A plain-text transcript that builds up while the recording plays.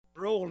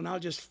roll and I'll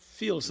just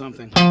feel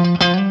something.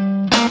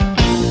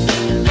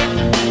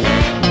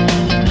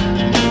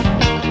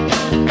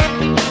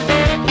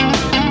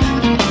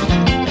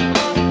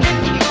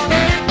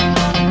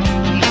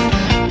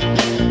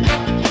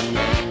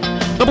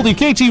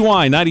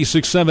 WKTY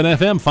 96.7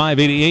 FM,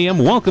 580 AM.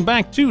 Welcome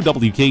back to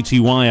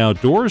WKTY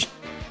Outdoors.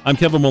 I'm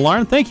Kevin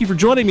Millard. Thank you for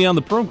joining me on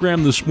the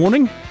program this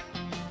morning.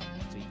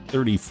 It's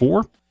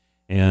 8:34,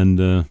 and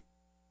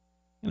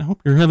I hope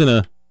you're having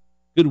a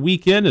good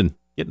weekend and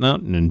getting out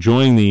and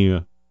enjoying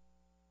the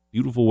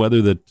beautiful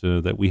weather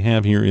that we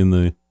have here in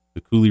the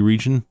Coulee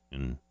region,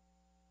 and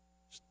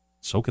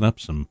soaking up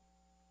some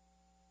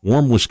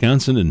warm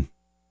Wisconsin and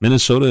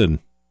Minnesota and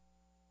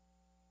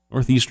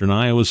northeastern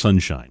Iowa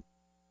sunshine.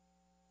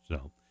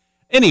 So,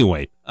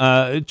 anyway,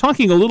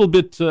 talking a little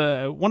bit,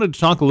 wanted to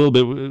talk a little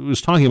bit.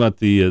 Was talking about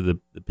the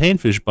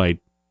panfish bite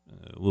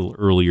a little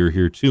earlier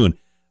here too,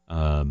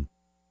 and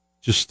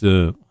just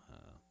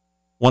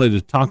wanted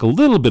to talk a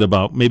little bit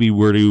about maybe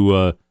where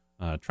to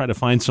try to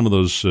find some of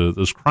those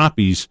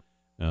crappies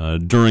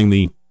during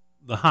the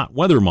hot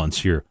weather months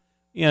here.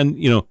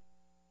 And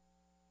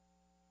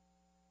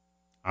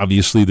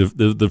obviously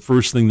the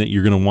first thing that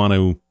you're going to want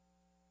to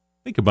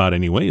think about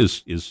anyway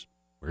is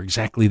where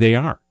exactly they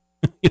are.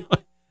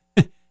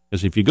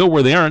 Because if you go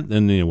where they aren't,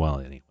 then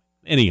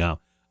anyhow.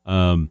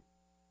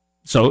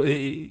 So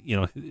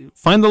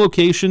find the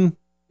location,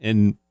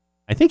 and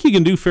I think you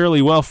can do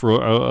fairly well for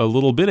a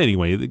little bit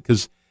anyway,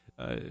 because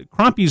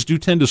crappies do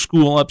tend to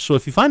school up. So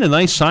if you find a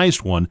nice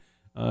sized one,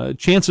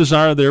 chances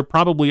are there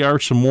probably are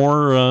some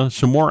more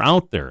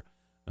out there.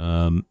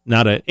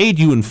 Now, to aid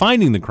you in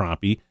finding the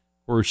crappie,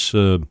 of course,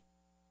 you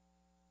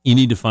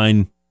need to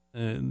find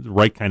the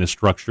right kind of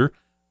structure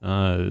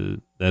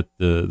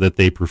that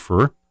they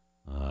prefer.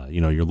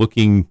 You're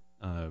looking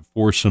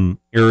for some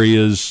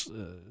areas,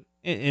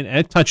 and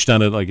I touched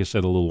on it, like I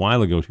said, a little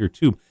while ago here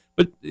too,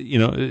 but,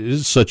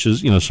 such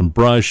as, some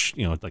brush,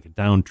 like a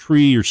downed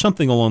tree or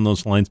something along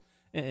those lines.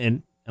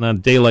 And on a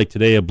day like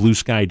today, a blue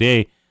sky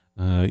day,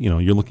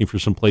 you're looking for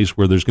some place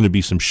where there's going to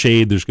be some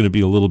shade. There's going to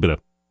be a little bit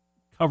of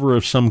cover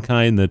of some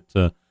kind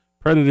that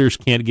predators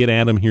can't get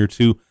at them here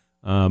too.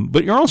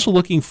 But you're also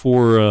looking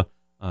for,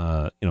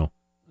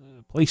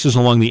 places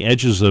along the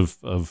edges of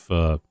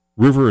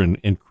river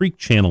and creek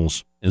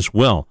channels as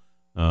well.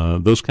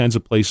 Those kinds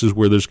of places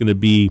where there's going to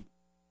be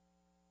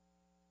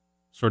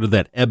sort of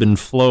that ebb and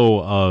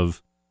flow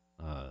of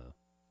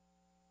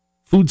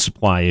food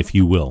supply, if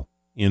you will,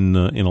 in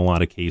a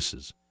lot of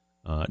cases.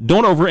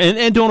 Don't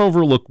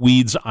overlook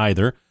weeds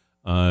either.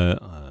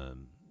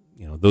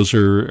 Those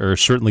are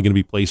certainly going to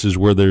be places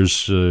where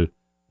there's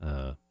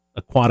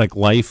aquatic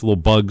life, little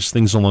bugs,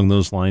 things along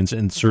those lines,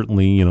 and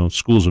certainly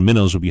schools of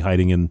minnows will be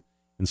hiding in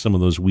some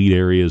of those weed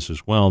areas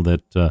as well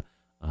that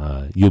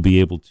you'll be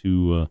able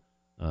to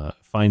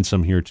find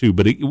some here too.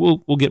 But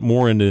we'll get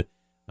more into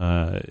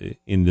that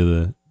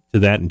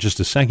in just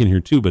a second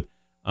here too. But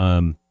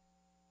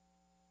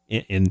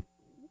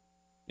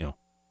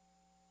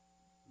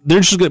they're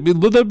just going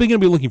to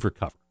be looking for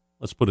cover.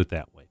 Let's put it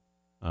that way.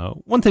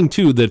 One thing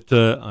too that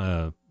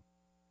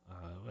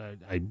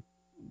I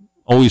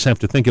always have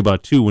to think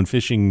about too when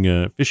fishing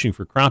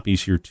for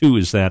crappies here too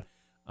is that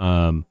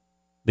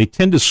they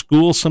tend to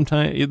school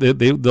sometimes.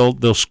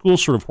 They'll school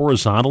sort of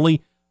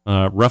horizontally,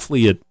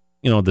 roughly at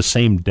the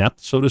same depth,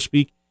 so to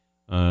speak.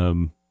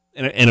 And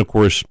of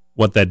course,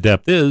 what that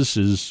depth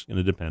is going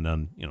to depend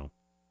on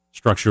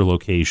structure,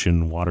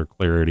 location, water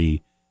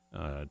clarity,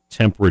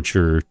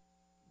 temperature,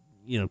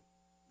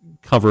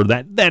 cover,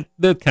 that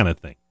kind of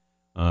thing.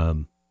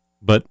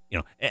 But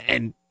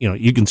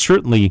you can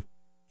certainly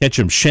catch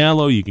them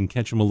shallow. You can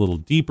catch them a little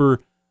deeper.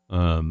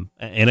 And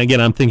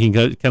again, I'm thinking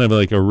kind of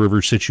like a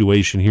river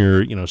situation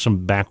here,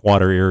 some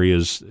backwater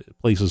areas,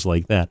 places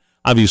like that.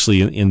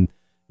 Obviously in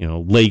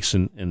lakes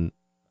and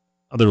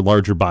other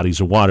larger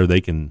bodies of water,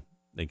 they can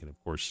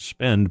of course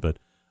suspend, but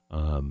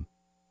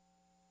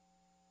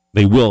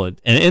they will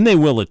and they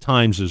will at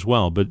times as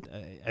well. But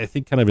I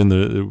think kind of in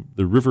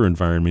the river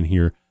environment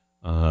here,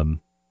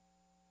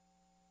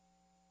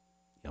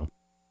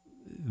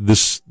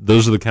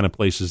 those are the kind of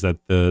places that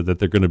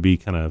they're going to be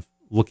kind of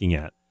looking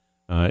at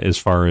as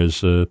far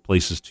as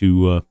places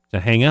to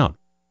hang out.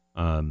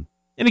 And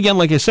again,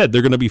 like I said,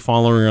 they're going to be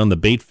following around the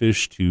bait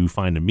fish to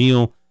find a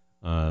meal.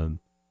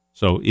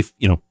 So if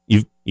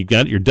you've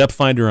got your depth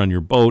finder on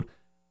your boat,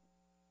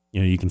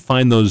 you can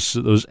find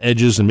those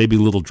edges and maybe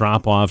little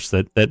drop offs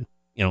that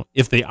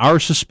if they are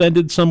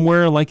suspended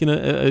somewhere, like in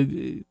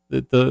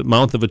at the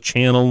mouth of a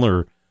channel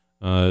or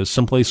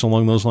someplace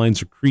along those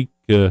lines, a creek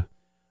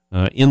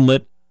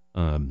inlet,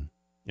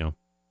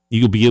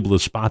 you'll be able to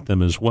spot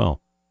them as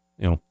well.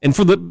 And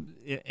for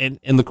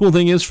the cool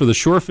thing is for the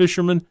shore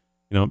fishermen,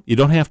 you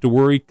don't have to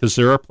worry because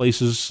there are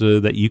places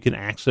that you can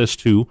access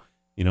to.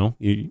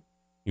 You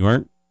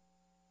aren't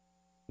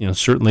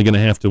certainly going to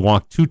have to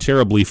walk too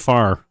terribly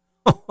far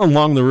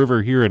along the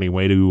river here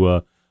anyway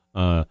to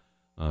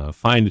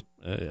find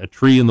a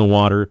tree in the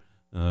water,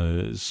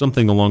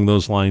 something along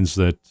those lines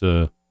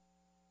that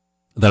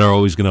are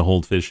always going to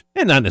hold fish,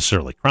 and not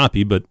necessarily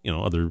crappie, but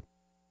other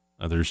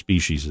other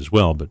species as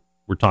well, but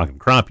we're talking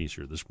crappies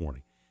here this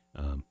morning.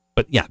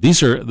 But yeah,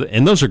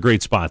 those are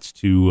great spots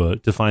to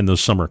find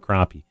those summer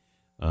crappie.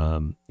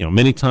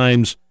 Many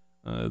times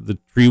the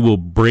tree will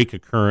break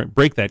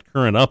that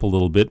current up a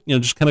little bit,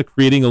 just kind of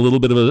creating a little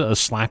bit of a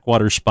slack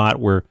water spot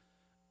where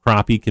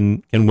crappie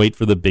can wait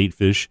for the bait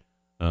fish,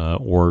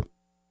 or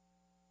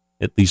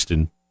at least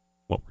in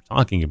what we're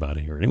talking about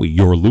here anyway,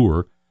 your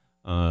lure.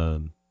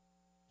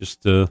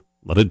 Just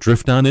let it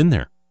drift on in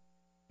there.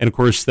 And of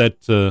course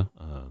that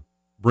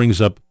brings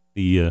up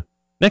the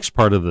next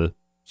part of the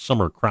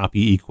summer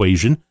crappie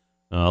equation,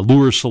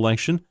 lure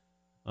selection.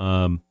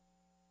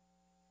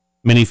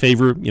 Many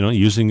favor,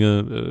 using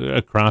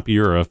a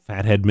crappie or a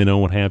fathead minnow,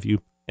 what have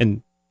you.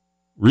 And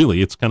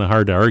really, it's kind of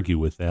hard to argue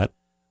with that.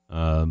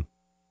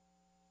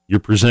 You're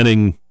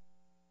presenting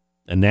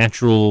a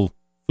natural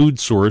food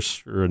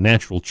source or a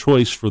natural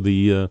choice for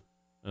the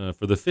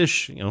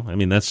fish.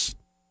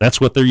 That's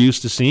what they're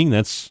used to seeing.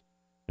 That's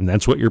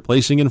what you're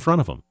placing in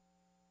front of them.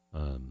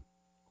 Of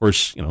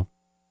course,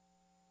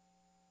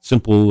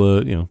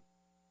 simple,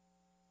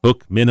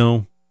 hook,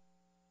 minnow,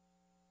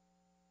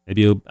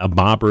 maybe a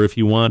bobber if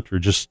you want, or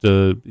just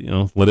let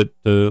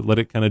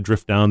it kind of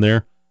drift down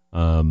there.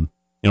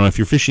 If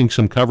you're fishing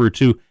some cover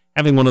too,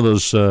 having one of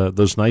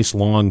those nice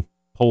long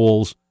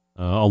poles,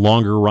 a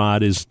longer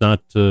rod is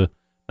not a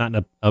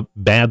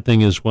bad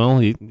thing as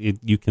well.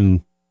 You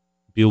can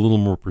be a little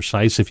more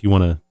precise if you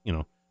want to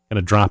kind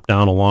of drop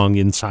down along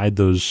inside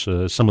those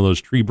some of those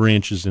tree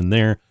branches in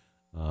there.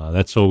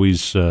 That's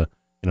always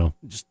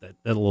just that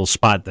little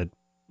spot that,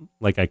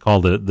 like I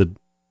call the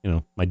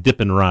my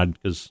dipping rod,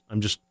 because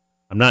I'm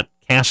not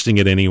casting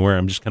it anywhere.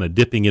 I'm just kind of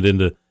dipping it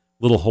into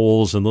little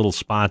holes and little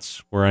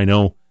spots where I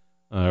know,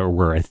 or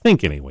where I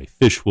think anyway,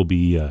 fish will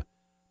be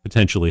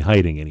potentially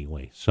hiding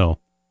anyway. So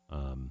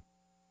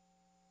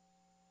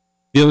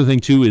the other thing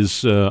too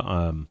is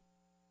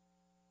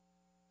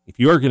if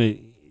you are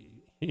going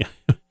to,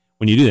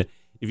 when you do that,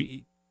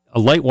 a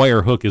light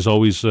wire hook is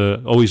always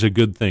a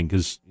good thing,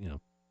 because a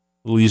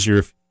little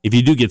easier if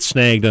you do get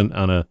snagged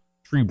on a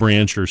tree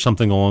branch or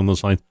something along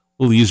those lines, a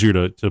little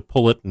easier to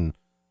pull it and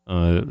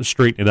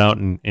straighten it out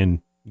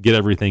and get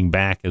everything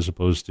back, as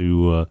opposed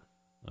to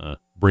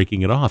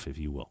breaking it off, if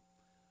you will.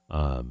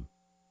 And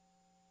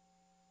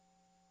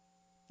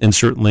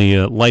certainly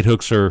a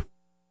box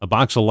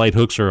of light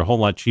hooks are a whole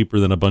lot cheaper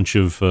than a bunch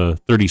of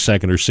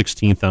 32nd or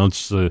 16th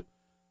ounce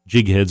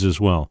jig heads as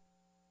well.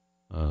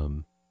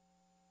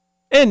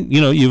 And,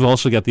 you've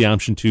also got the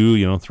option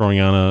too, throwing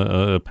on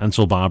a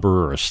pencil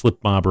bobber or a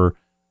slip bobber,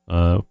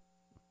 or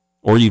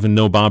even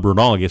no bobber at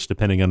all, I guess,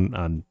 depending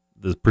on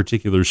the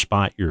particular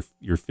spot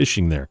you're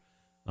fishing there.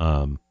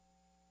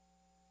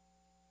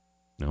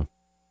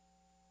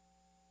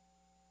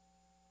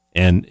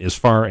 And as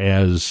far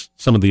as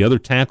some of the other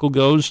tackle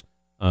goes,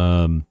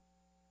 6-pound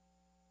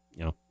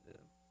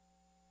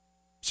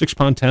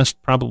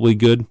test, probably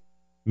good.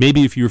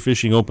 Maybe if you're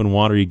fishing open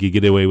water, you could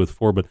get away with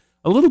 4, but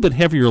a little bit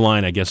heavier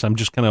line, I guess. I'm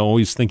just kind of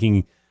always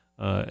thinking,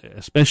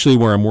 especially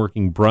where I'm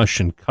working brush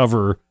and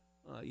cover,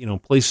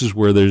 places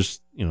where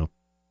there's,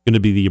 going to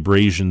be the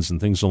abrasions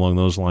and things along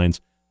those lines.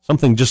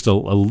 Something just a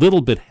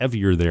little bit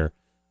heavier there,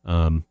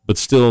 but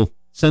still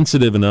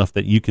sensitive enough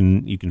that you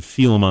can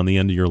feel them on the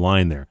end of your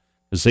line there,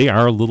 because they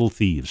are little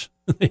thieves.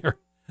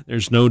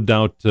 There's no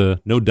doubt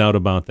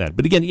about that.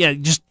 But again, yeah,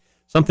 just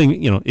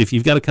something, if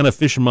you've got to kind of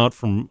fish them out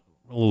from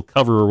a little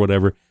cover or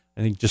whatever,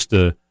 I think just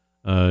a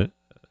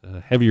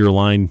heavier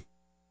line,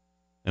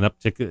 an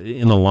uptick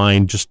in the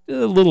line, just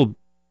little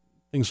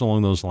things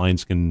along those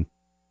lines can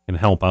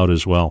help out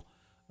as well.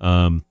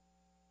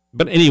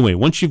 But anyway,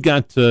 once you've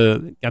got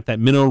that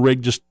minnow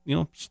rig, just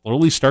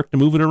slowly start to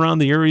move it around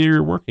the area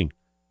you're working.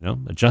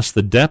 Adjust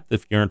the depth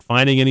if you aren't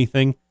finding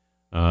anything.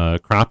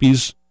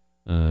 Crappies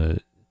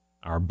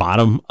are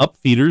bottom up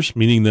feeders,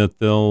 meaning that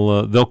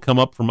they'll come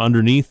up from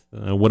underneath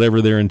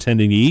whatever they're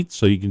intending to eat.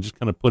 So you can just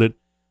kind of put it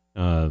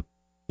a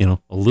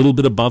little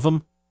bit above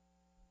them,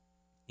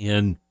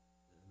 and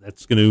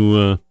that's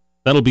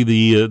that'll be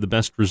the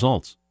best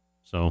results.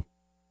 So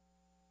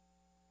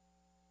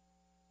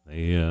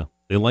they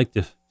like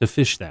to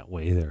fish that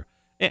way there,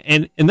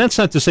 and that's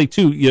not to say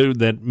too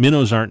that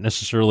minnows aren't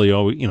necessarily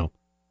always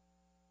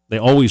they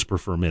always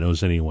prefer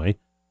minnows anyway.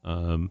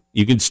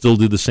 You can still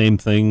do the same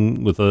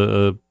thing with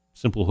a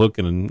simple hook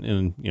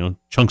and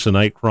chunks of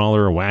night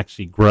crawler, a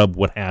waxy grub,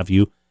 what have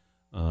you.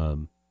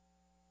 And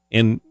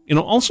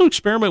also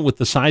experiment with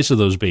the size of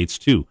those baits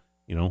too.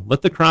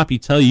 Let the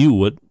crappie tell you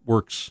what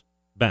works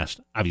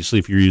best. Obviously,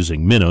 if you're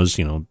using minnows,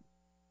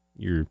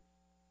 you're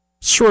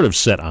sort of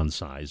set on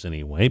size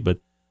anyway. But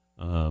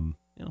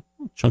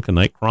chunk of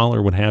night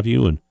crawler, what have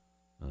you, and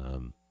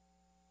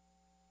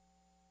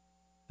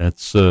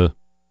that's the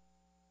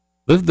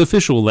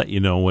fish will let you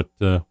know what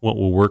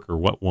will work or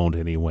what won't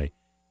anyway.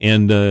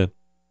 And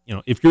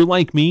if you're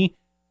like me,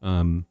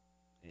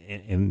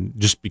 and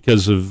just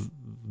because of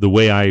the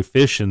way I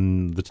fish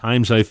and the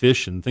times I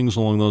fish and things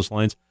along those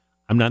lines,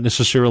 I'm not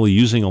necessarily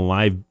using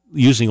live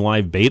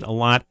bait a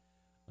lot.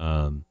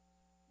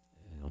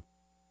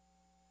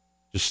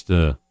 Just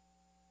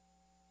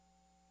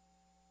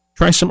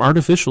try some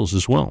artificials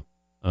as well.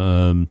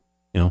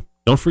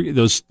 Don't forget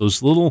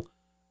those little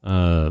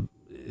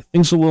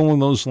things along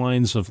those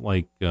lines of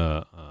like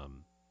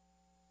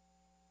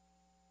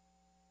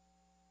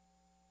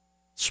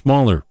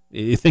smaller.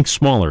 Think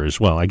smaller as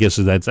well. I guess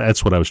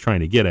that's what I was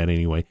trying to get at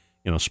anyway.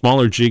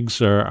 Smaller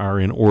jigs are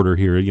in order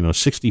here.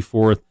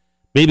 64th,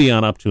 maybe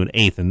on up to an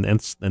eighth, and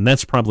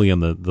that's probably on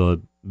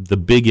the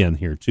big end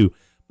here too.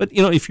 But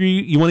if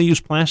you want to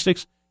use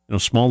plastics,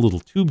 small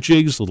little tube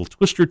jigs, little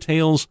twister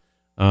tails,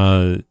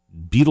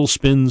 beetle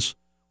spins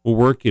will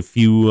work if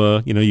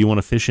you you want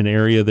to fish an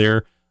area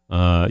there.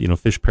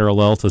 Fish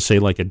parallel to say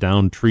like a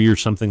downed tree or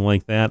something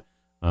like that,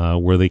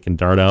 where they can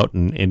dart out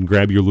and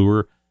grab your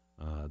lure.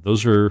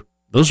 Those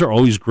are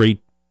always great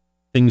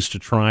things to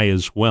try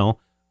as well.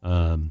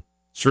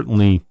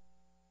 Certainly,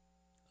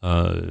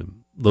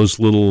 those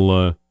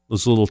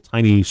little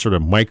tiny sort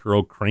of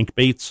micro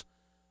crankbaits.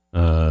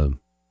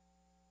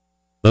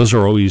 Those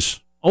are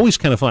always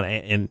kind of fun,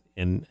 and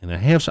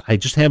I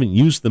just haven't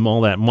used them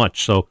all that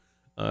much. So,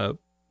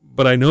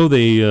 but I know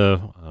they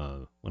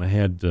when I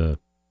had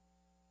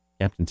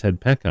Captain Ted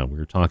Peck on, we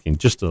were talking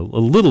just a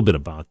little bit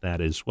about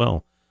that as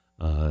well.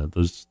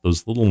 Those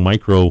little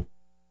micro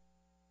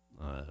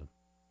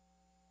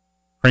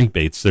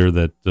crankbaits there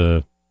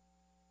that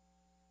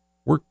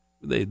work.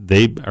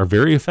 They are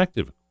very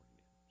effective.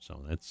 So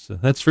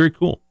that's very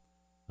cool.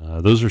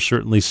 Those are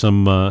certainly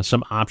some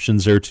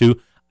options there too.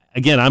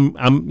 Again,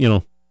 I'm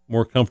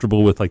more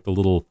comfortable with like the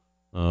little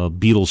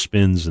beetle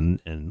spins and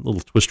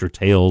little twister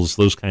tails,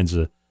 those kinds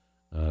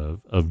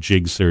of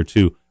jigs there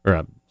too,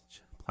 or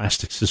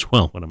plastics as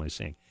well. What am I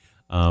saying?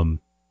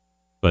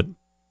 But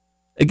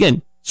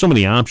again, so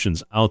many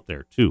options out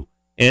there too,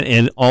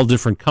 and all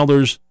different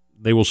colors.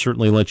 They will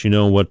certainly let you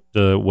know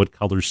what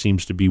color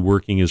seems to be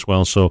working as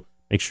well. So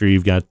make sure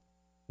you've got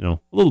a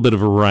little bit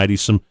of a variety,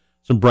 some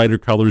brighter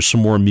colors,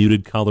 some more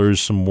muted colors,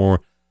 some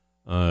more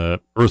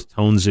earth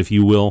tones, if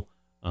you will,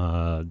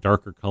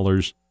 darker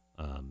colors.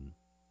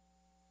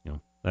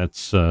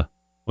 That's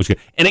what's good.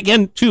 And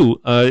again,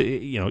 too,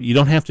 you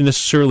don't have to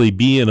necessarily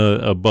be in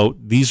a boat.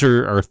 These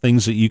are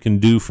things that you can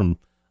do from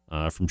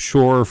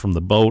shore, from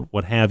the boat,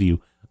 what have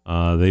you.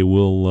 They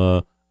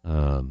will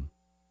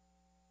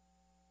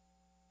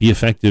be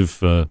effective.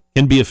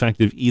 Can be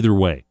effective either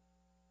way.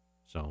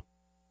 So,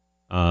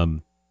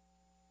 and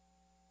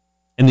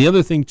the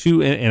other thing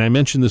too, and I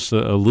mentioned this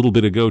a little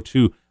bit ago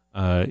too.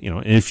 And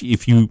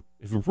if you've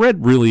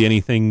read really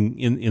anything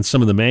in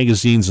some of the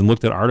magazines and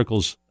looked at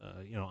articles,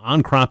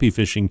 on crappie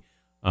fishing,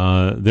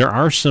 there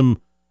are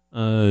some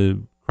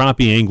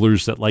crappie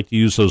anglers that like to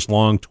use those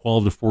long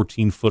 12 to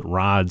 14 foot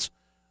rods,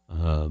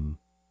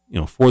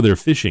 for their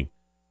fishing.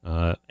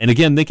 And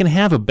again, they can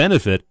have a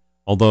benefit,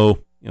 although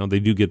they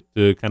do get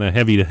kind of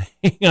heavy to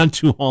hang on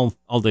to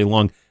all day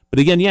long. But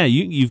again, yeah,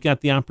 you've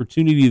got the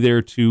opportunity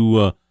there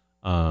to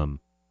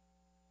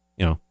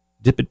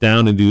dip it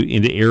down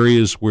into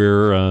areas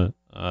where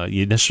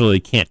you necessarily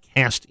can't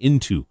cast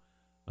into.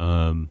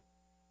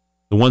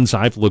 The ones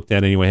I've looked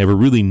at anyway have a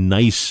really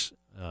nice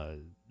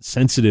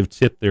sensitive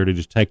tip there to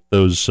detect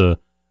those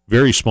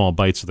very small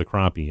bites of the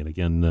crappie. And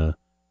again,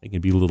 they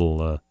can be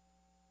little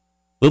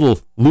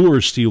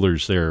lure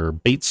stealers there, or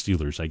bait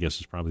stealers, I guess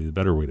is probably the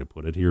better way to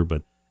put it here.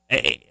 But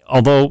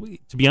although,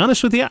 to be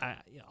honest with you,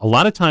 a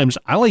lot of times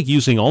I like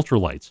using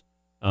ultralights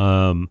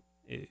for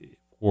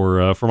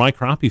my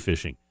crappie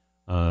fishing.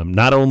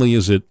 Not only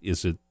is it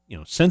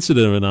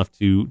sensitive enough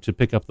to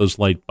pick up those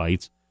light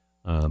bites,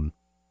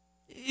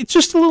 it's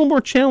just a little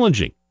more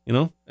challenging.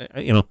 You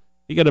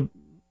got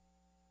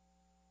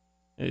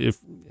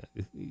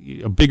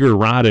a bigger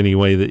rod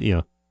anyway.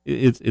 That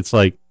it's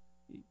like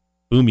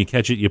boom, you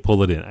catch it, you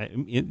pull it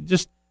in.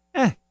 It's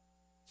a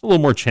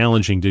little more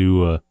challenging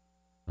to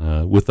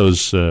with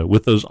those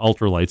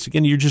ultralights.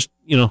 Again, you're just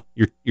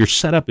your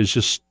setup is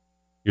just,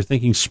 you're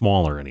thinking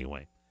smaller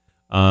anyway.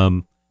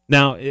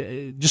 Now,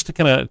 just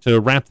to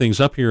wrap things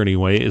up here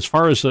anyway, as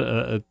far as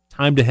a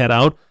time to head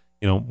out,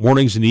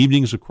 mornings and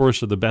evenings, of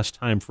course, are the best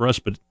time for us,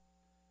 but it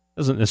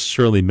doesn't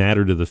necessarily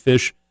matter to the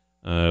fish.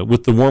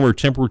 With the warmer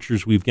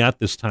temperatures we've got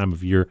this time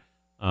of year,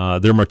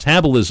 their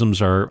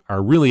metabolisms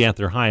are really at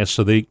their highest,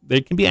 so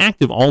they can be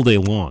active all day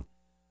long.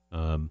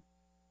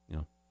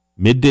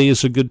 Midday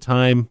is a good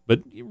time,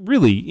 but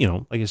really,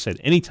 like I said,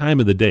 any time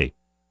of the day.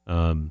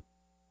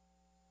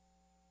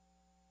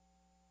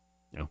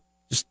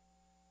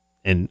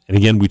 And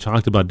again, we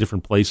talked about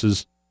different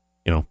places,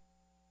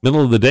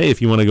 middle of the day,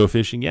 if you want to go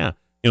fishing,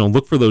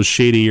 look for those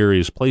shady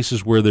areas,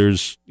 places where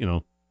there's,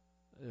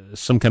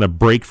 some kind of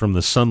break from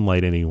the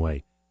sunlight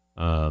anyway.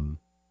 And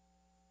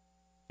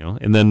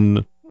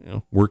then,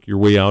 work your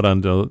way out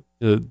onto,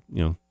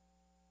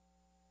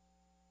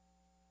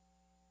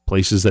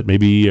 places that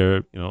maybe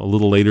are, a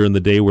little later in the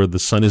day where the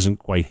sun isn't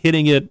quite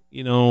hitting it,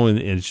 and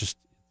it's just,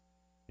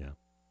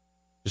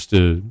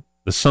 the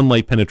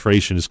sunlight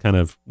penetration is kind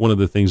of one of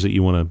the things that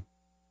you want to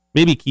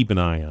maybe keep an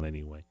eye on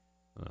anyway.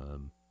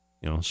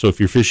 So if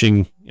you're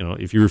fishing,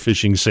 if you were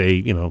fishing, say,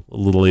 a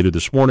little later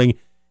this morning,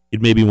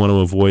 you'd maybe want to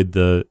avoid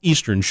the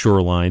eastern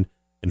shoreline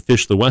and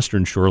fish the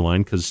western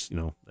shoreline because,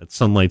 that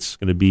sunlight's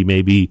going to be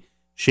maybe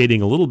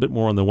shading a little bit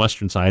more on the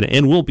western side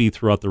and will be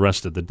throughout the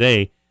rest of the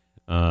day,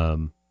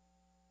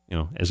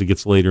 as it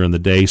gets later in the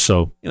day.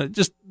 So,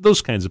 just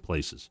those kinds of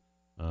places.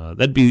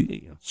 That'd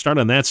be, start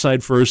on that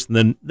side first,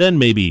 and then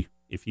maybe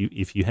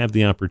if you have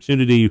the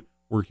opportunity,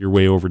 work your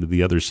way over to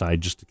the other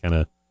side just to kind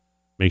of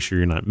make sure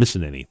you're not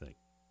missing anything.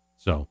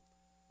 So,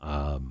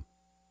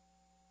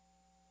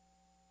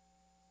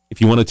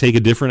 if you want to take a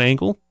different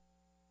angle,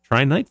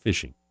 try night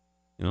fishing.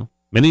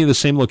 Many of the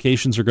same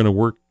locations are going to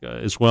work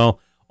as well.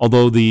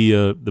 Although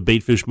the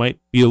bait fish might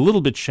be a little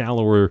bit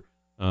shallower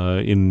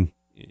because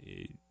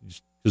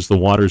the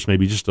water's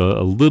maybe just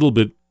a little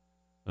bit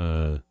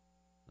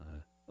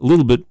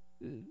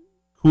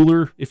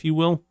cooler, if you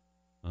will.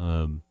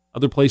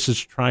 Other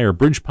places to try are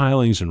bridge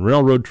pilings and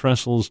railroad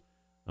trestles.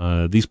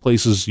 These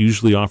places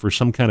usually offer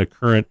some kind of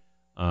current,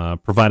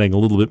 providing a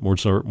little bit more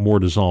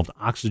dissolved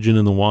oxygen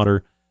in the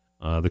water.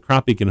 The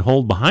crappie can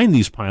hold behind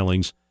these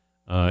pilings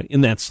in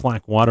that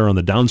slack water on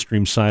the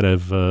downstream side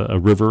of a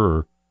river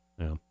or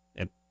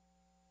at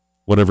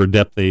whatever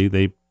depth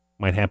they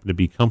might happen to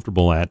be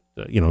comfortable at.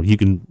 You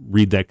can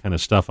read that kind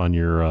of stuff on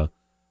your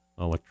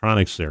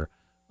electronics there.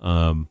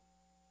 And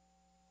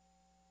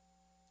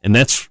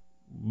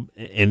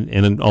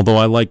although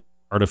I like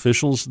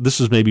artificials, this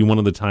is maybe one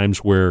of the times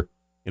where,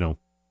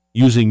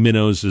 using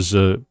minnows is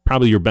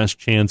probably your best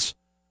chance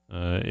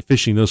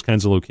fishing those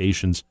kinds of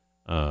locations.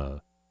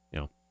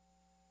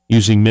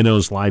 Using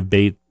minnows live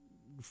bait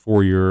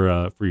for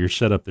your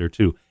setup there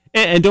too.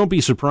 And don't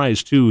be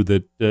surprised too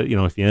that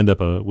if you end up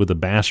with a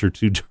bass or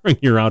two during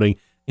your outing,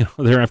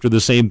 they're after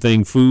the same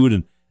thing,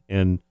 food,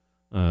 and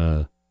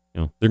they're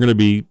going to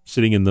be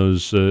sitting in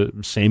those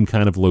same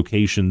kind of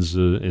locations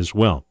as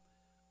well.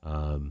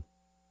 And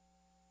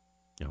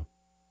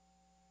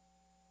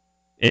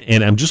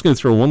I'm just going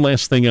to throw one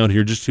last thing out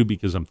here, just too,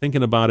 because I'm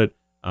thinking about it.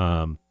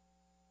 And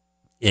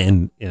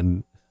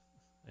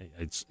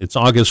it's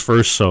August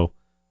 1st, so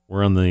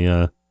we're on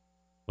the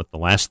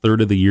last third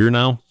of the year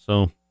now.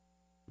 So,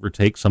 or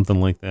take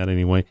something like that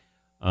anyway.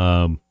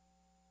 Be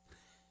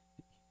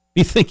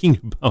thinking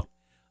about,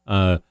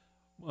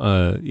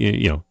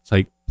 it's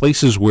like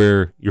places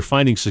where you're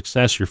finding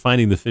success, you're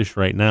finding the fish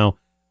right now.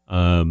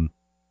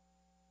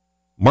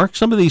 Mark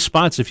some of these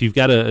spots if you've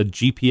got a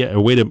GPS,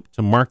 a way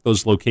to mark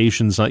those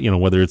locations,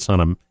 whether it's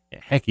on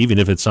even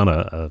if it's on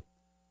a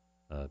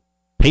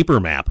paper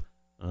map.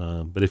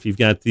 But if you've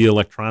got the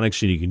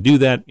electronics and you can do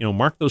that,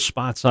 mark those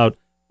spots out.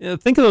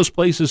 Think of those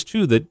places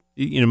too that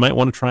you might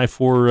want to try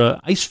for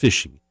ice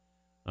fishing.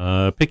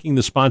 Picking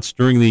the spots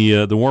during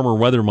the warmer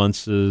weather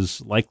months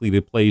is likely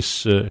to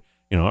place,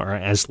 are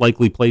as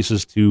likely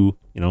places to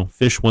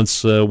fish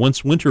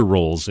once winter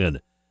rolls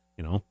in.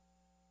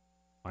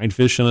 Find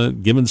fish on a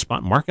given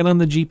spot, mark it on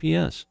the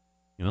GPS.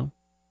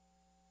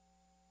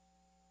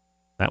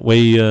 That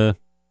way,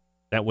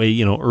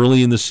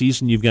 early in the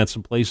season you've got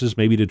some places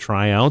maybe to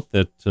try out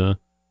that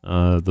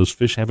those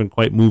fish haven't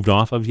quite moved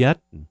off of yet.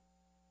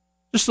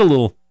 Just a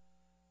little,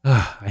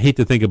 I hate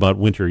to think about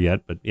winter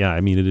yet, but yeah,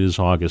 it is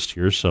August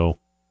here, so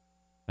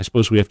I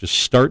suppose we have to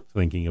start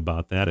thinking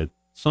about that at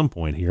some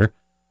point here.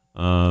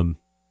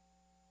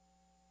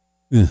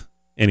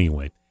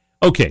 Anyway,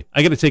 okay,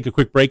 I got to take a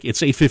quick break.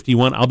 It's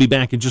 8:51. I'll be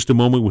back in just a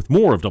moment with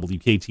more of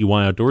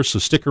WKTY Outdoors, so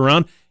stick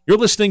around. You're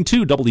listening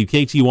to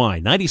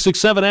WKTY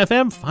 96.7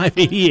 FM,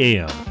 580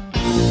 AM.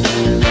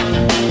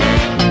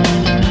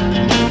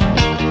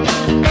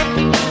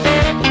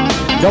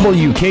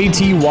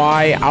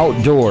 WKTY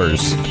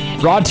Outdoors,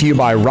 brought to you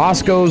by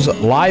Roscoe's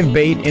Live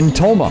Bait in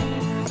Toma.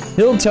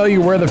 He'll tell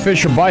you where the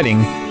fish are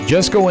biting.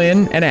 Just go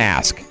in and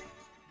ask.